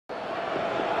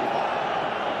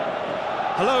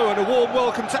Hello and a warm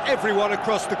welcome to everyone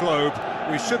across the globe.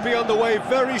 We should be on the way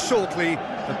very shortly.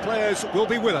 The players will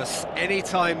be with us any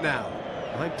time now.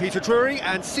 I'm Peter Drury,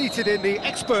 and seated in the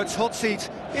experts' hot seat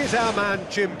is our man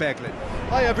Jim Beglin.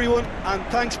 Hi everyone, and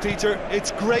thanks Peter,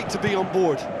 it's great to be on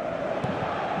board.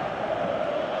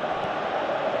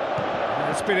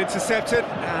 It's been intercepted,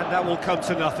 and that will come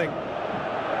to nothing.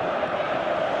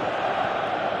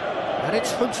 And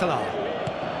it's Huntelaar.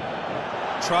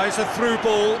 Tries a through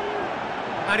ball,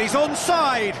 and he's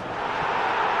onside.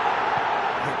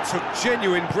 It took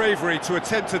genuine bravery to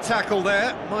attempt to tackle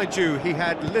there. Mind you, he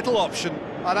had little option.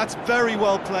 And that's very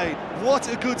well played. What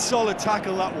a good solid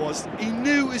tackle that was. He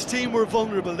knew his team were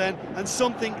vulnerable then, and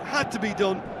something had to be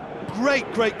done.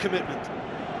 Great commitment.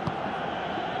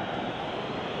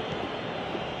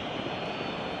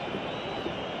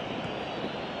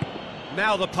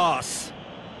 Now the pass.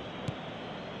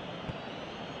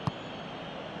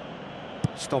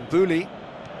 Stambouli.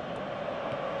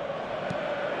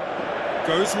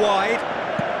 Goes wide.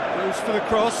 Goes for the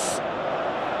cross.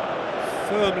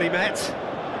 Firmly met.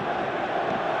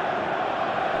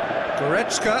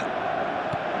 Goretzka.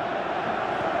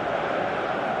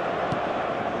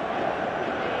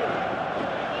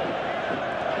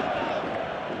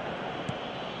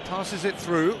 Passes it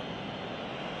through.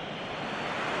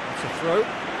 It's a throw.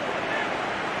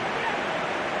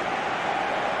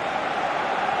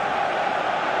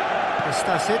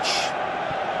 Stasic.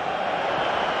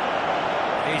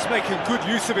 He's making good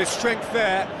use of his strength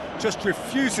there, just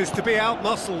refuses to be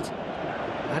out-muscled.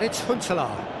 And it's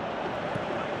Huntelaar.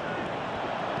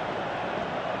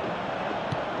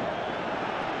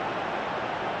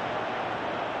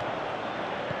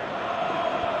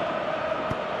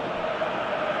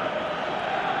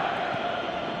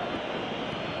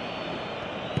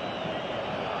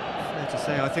 Fair to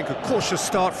say, I think a cautious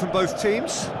start from both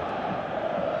teams.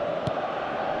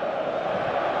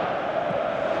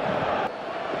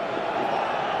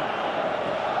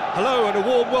 Hello and a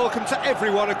warm welcome to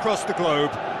everyone across the globe.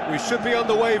 We should be on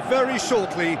the way very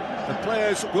shortly. The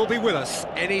players will be with us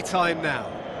any time now.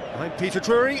 I'm Peter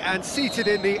Drury, and seated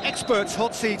in the experts'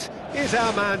 hot seat is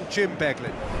our man Jim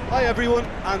Beglin. Hi everyone,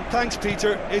 and thanks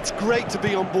Peter, it's great to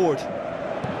be on board.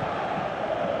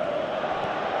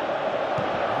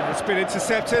 It's been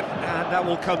intercepted, and that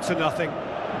will come to nothing.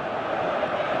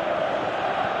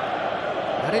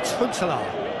 And it's Huntelaar.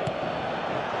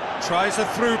 Tries a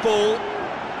through ball.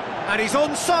 And he's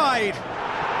onside!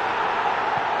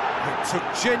 It took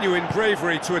genuine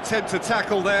bravery to attempt to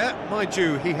tackle there. Mind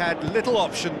you, he had little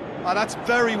option. And that's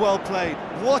very well played.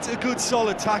 What a good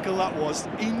solid tackle that was.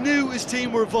 He knew his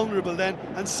team were vulnerable then,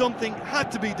 and something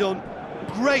had to be done.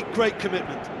 Great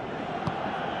commitment.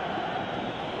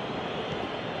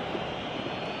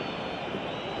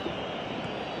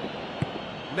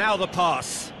 Now the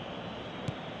pass.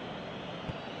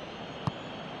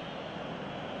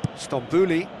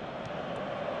 Stambouli.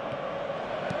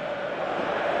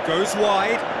 Goes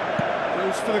wide,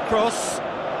 goes for the cross,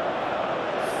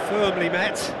 firmly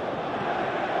met.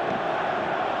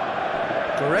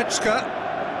 Goretzka.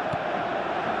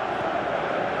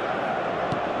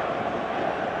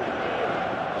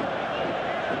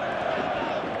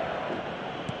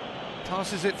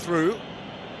 Passes it through.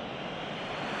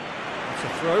 It's a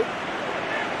throw.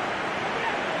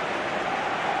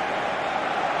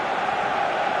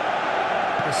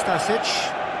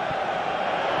 Stasic.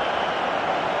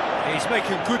 He's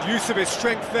making good use of his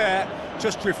strength there,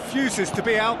 just refuses to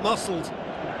be out-muscled.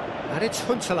 And it's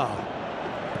Huntelaar.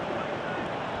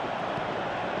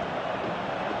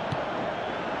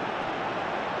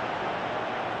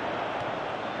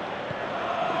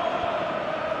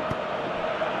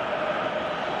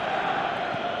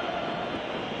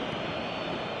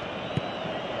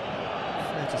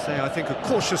 Fair to say, I think a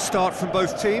cautious start from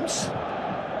both teams.